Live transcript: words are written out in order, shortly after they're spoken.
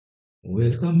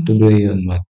Welcome to GrayYeon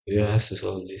Math. We are asked to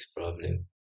solve this problem.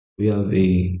 We have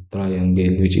a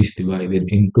triangle which is divided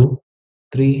into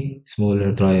three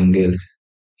smaller triangles.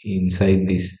 Inside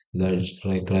this large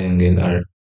right triangle are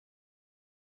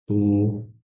two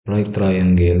right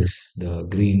triangles, the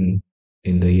green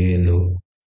and the yellow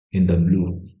and the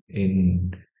blue.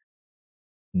 And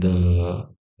the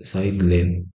side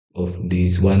length of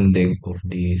this one leg of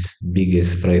this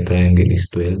biggest right triangle is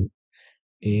 12,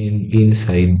 and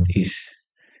inside is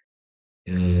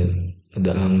uh,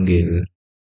 the angle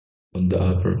on the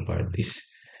upper part is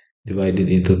divided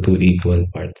into two equal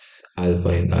parts, alpha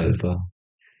and alpha.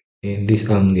 And these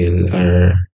two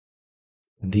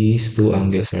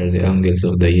angles are the angles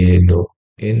of the yellow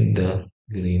and the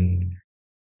green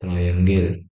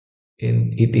triangle.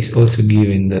 And it is also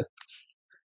given that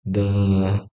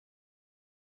the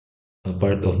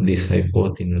part of this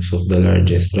hypotenuse of the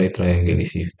largest right triangle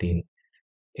is 15.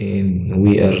 And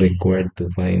we are required to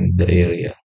find the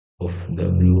area of the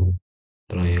blue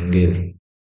triangle.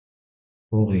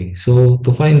 Okay, so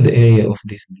to find the area of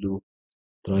this blue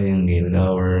triangle,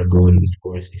 our goal, of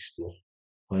course, is to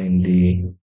find the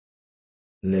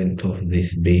length of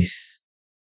this base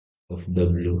of the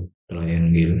blue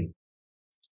triangle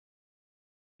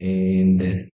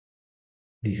and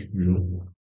this blue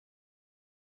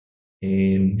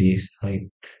and this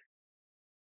height.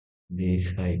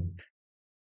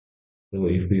 So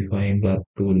if we find that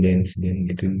two lengths, then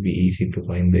it will be easy to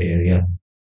find the area.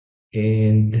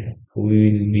 And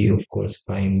we will be, of course,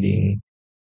 finding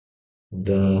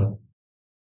the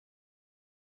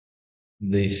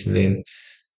this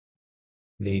lengths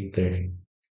later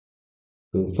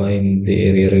to find the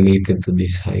area related to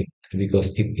this height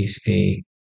because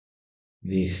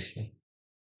this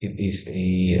it is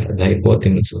the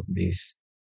hypotenuse of this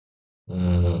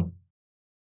uh,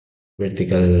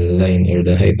 vertical line or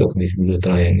the height of this blue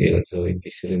triangle. So it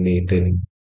is related.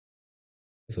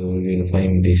 So we will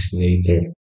find this later.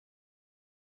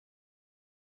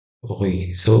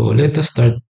 Okay, so let us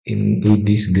start in with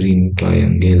this green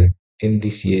triangle and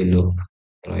this yellow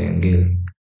triangle.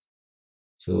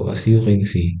 So as you can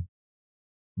see,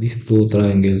 these two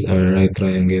triangles are right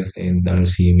triangles and are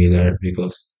similar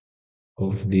because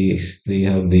of this. They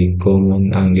have the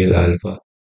common angle alpha.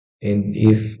 And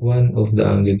if one of the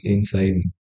angles inside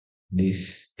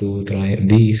these two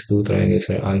triangles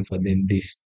are alpha, then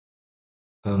this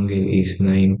angle is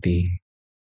 90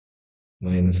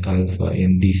 minus alpha,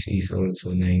 and this is also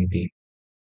 90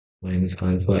 minus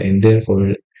alpha, and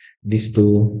therefore these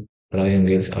two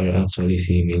triangles are actually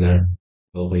similar.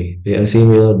 Okay, they are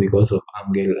similar because of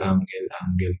angle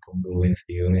congruence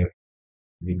theorem.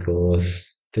 Because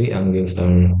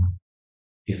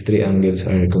if three angles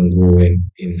are congruent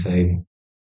inside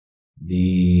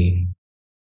the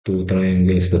two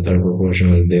triangles that are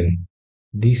proportional, then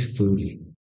these two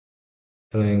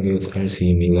triangles are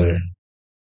similar.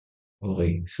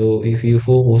 Okay, so if you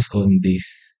focus on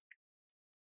this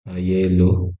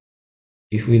yellow,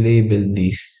 if we label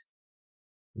this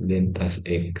length as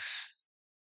x,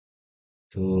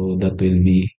 so that will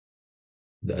be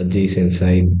the adjacent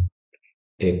side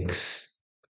x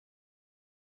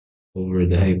over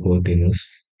the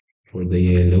hypotenuse for the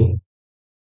yellow.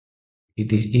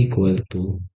 It is equal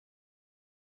to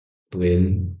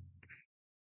 12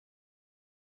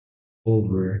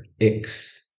 over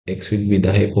x. X will be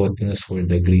the hypotenuse for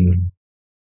the green.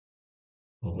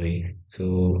 Okay,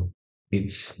 so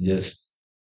it's just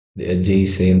the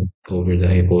adjacent over the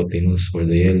hypotenuse for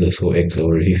the yellow, so x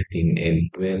over 15 and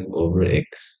 12 over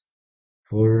x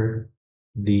for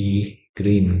the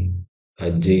green,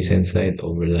 adjacent side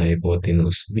over the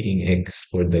hypotenuse being x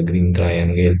for the green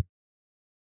triangle.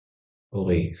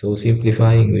 Okay, so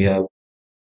simplifying, we have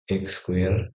x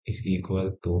squared is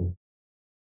equal to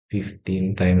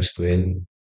 15 times 12,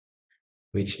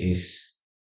 which is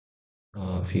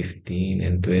 15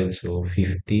 and 12, so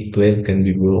 12 can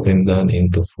be broken down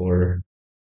into 4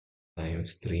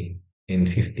 times 3, and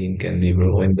 15 can be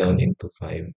broken down into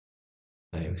 5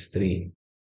 times 3.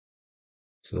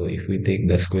 So if we take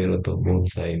the square root of both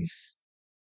sides,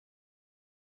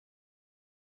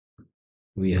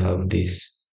 we have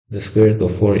this. The square root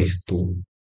of 4 is 2,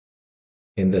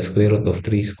 and the square root of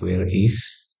 3 square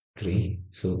is 3.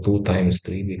 So 2 times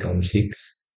 3 becomes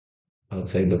 6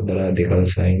 outside of the radical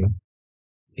sign.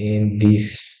 And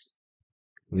this,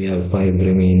 we have 5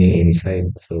 remaining inside.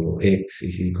 So x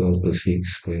is equal to 6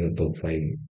 square root of 5.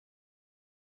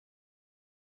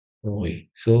 Okay,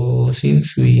 so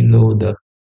since we know the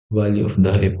value of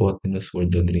the hypotenuse for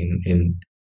the green and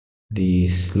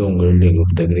this longer leg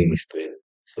of the green is 12,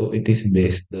 so it is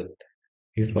best that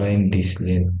we find this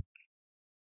length.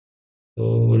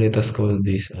 So let us call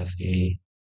this as A.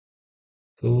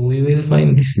 So we will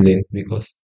find this length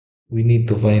because we need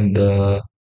to find the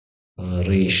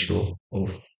ratio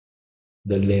of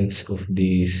the lengths of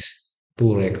these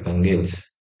two rectangles.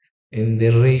 And the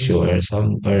ratio are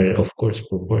of course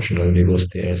proportional because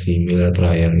they are similar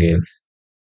triangles.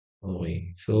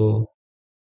 Okay, so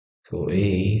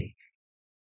A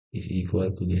is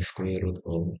equal to the square root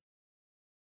of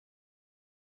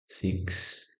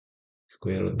 6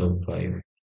 square root of 5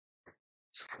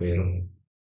 square,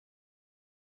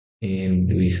 and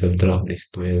we subtract this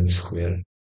 12 square.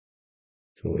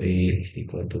 So A is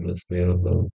equal to the square root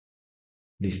of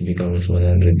this becomes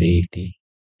 180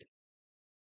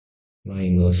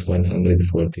 minus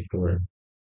 144.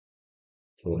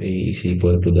 So A is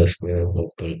equal to the square root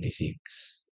of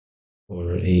 36,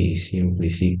 or A is simply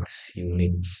 6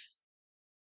 units.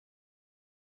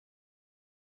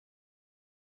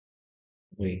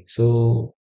 Okay,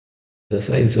 so the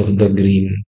sides of the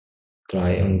green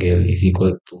triangle is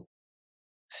equal to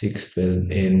 6, 12,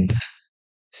 and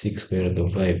 6 square root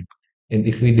of 5. And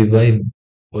if we divide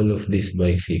all of this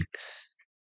by 6,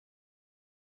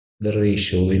 the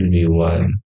ratio will be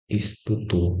 1 is to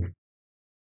 2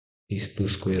 is to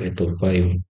square root of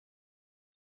 5.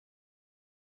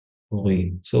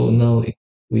 Okay, so now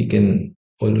we can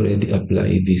already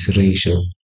apply this ratio.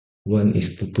 1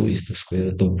 is to 2 is to square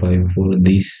root of 5 for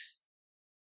this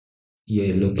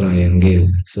yellow triangle.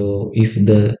 So if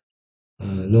the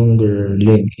longer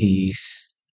leg is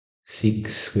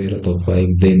 6 square root of 5,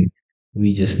 then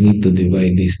we just need to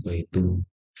divide this by 2.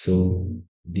 So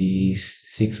this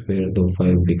 6 square root of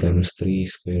 5 becomes 3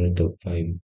 square root of 5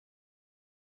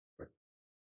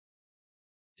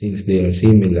 since they are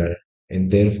similar, and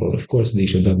therefore, of course, they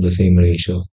should have the same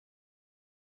ratio.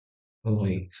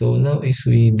 Okay, so now if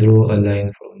we draw a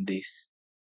line from this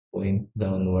point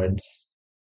downwards,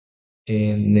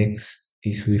 and next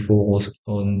is we focus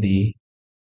on the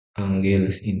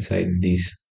angles inside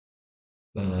this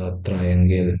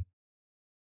triangle.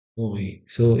 Okay,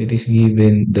 so it is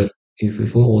given that if we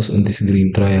focus on this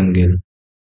green triangle,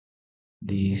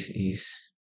 this is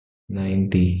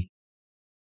 90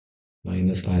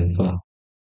 minus alpha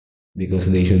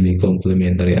because they should be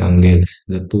complementary angles,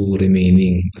 the two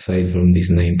remaining aside from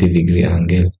this 90-degree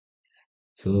angle.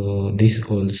 So this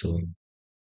also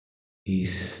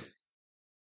is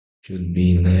should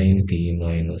be 90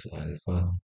 minus alpha.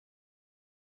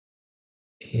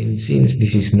 And since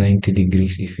this is 90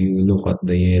 degrees, if you look at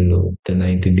the yellow, the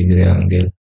 90-degree angle,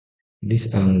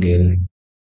 this angle,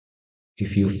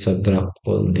 if you subtract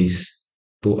all these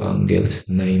two angles,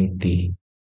 90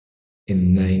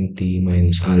 and 90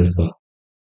 minus alpha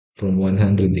from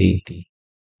 180,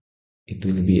 it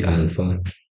will be alpha.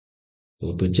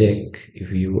 So to check,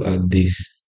 if you add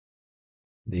these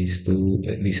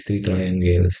three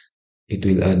triangles, it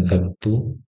will add up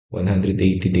to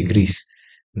 180 degrees.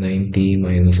 90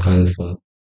 minus alpha,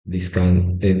 this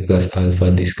can then plus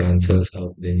alpha, this cancels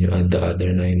out. Then you add the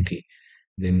other 90.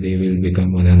 Then they will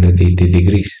become 180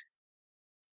 degrees.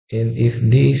 And if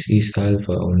this is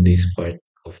alpha on this part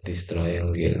of this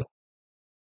triangle,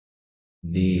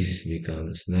 this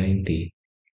becomes 90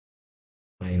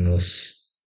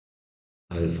 minus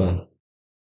alpha.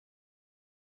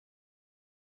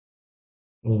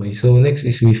 Okay, so next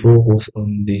is we focus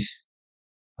on this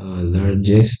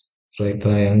largest right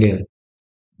triangle.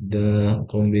 The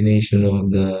combination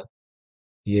of the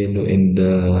yellow and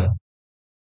the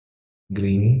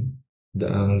green, the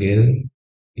angle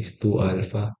is 2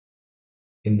 alpha.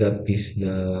 And that is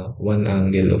the one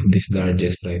angle of this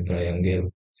largest right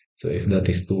triangle. So if that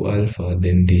is 2 alpha,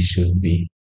 then this should be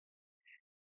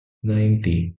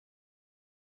 90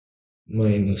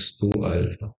 minus 2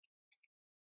 alpha.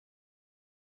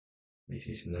 This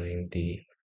is 90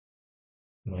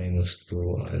 minus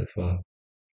 2 alpha.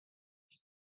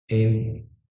 And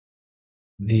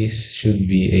this should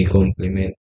be a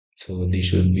complement. So this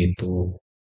should be 2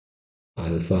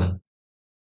 alpha.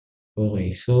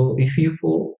 Okay, so if you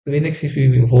next if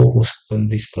we focus on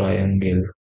this triangle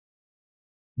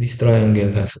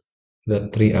has the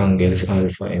three angles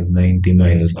alpha and 90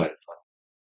 minus alpha.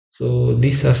 So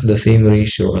this has the same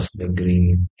ratio as the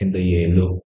green and the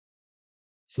yellow.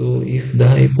 So if the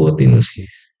hypotenuse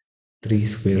is 3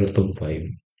 square root of 5,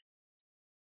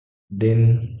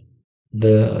 then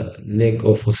the leg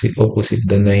opposite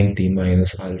the 90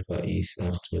 minus alpha is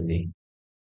actually,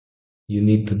 you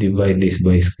need to divide this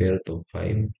by square root of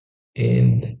 5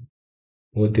 and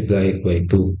multiply it by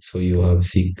 2. So you have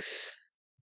 6.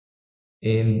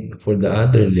 And for the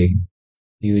other leg,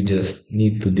 you just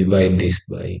need to divide this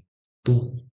by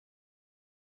 2.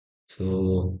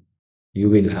 So you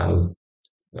will have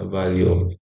a value of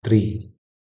 3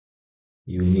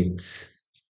 units.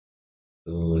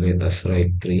 So let us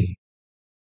write 3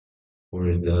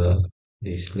 for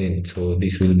this length. So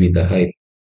this will be the height.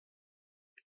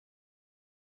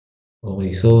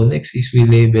 Okay, so next is we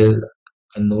label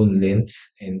unknown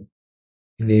lengths and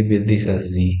label this as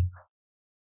Z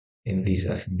and this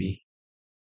as B.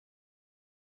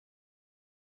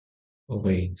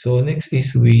 Okay, so next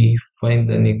is we find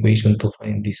an equation to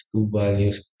find these two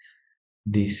values,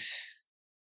 these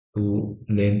two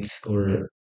lengths, or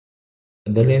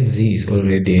the length Z is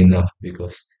already enough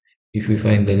because if we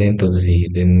find the length of Z,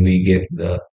 then we get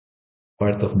the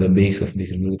part of the base of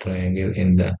this blue triangle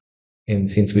and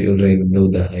since we already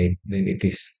know the height, then it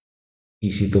is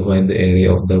easy to find the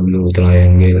area of the blue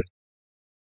triangle.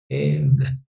 And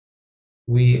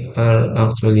we are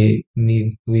actually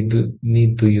we do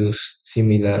need to use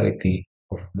similarity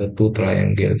of the two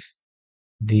triangles.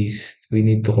 This we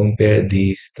need to compare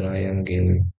this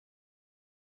triangle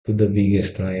to the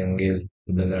biggest triangle,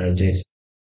 to the largest.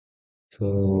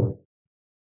 So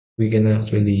we can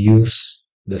actually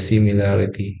use the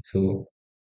similarity. So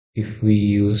if we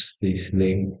use this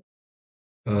length,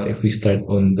 if we start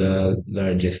on the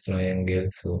largest triangle,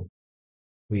 so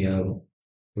we have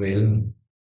 12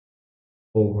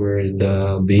 over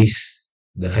the base,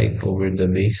 the height over the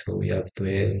base. So we have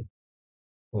 12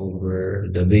 over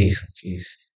the base, which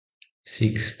is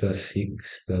 6 plus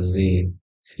 6 plus z,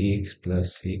 6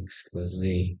 plus 6 plus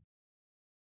z.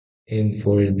 And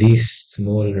for this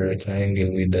smaller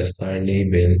triangle with the star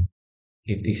label,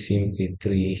 it is simply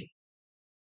 3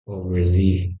 over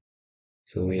z.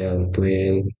 So we have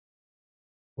 12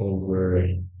 over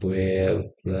 12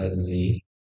 plus z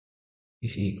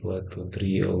is equal to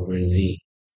 3 over z.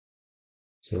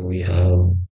 So we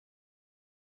have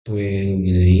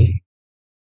 12z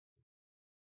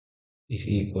is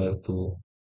equal to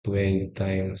 12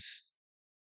 times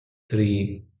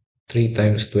 3, 3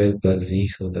 times 12 plus z,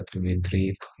 so that will be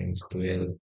 3 times 12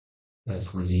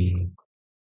 plus z.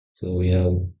 So we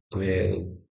have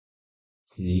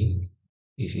 12z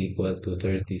is equal to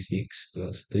 36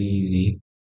 plus 3z.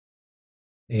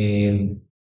 And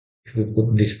if we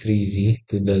put this 3z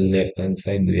to the left hand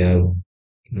side, we have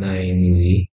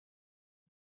 9z.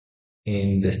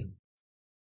 And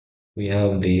we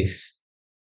have this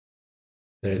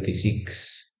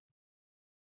 36.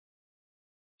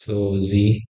 So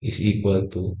z is equal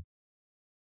to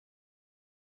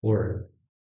 4.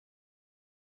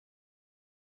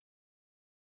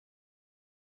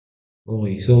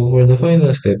 Okay, so for the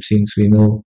final step, since we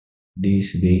know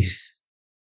this base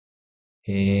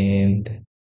and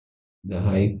the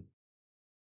height,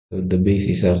 so the base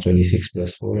is actually 6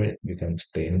 plus 4, it becomes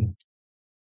 10.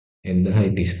 And the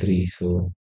height is 3,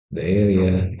 so the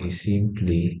area is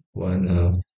simply 1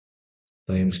 half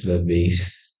times the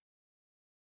base,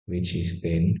 which is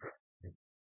 10,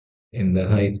 and the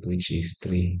height, which is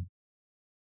 3.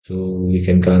 So we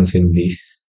can cancel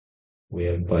this. We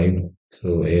have 5,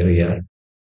 so area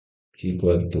is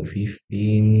equal to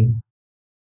 15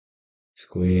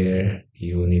 square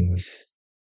units.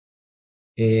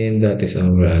 And that is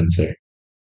our answer.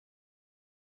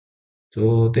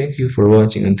 So thank you for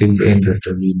watching until the end of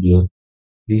the video.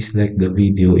 Please like the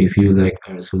video if you like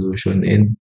our solution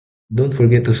and don't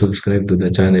forget to subscribe to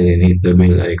the channel and hit the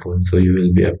bell icon so you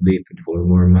will be updated for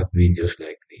more math videos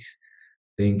like this.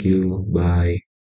 Thank you. Bye.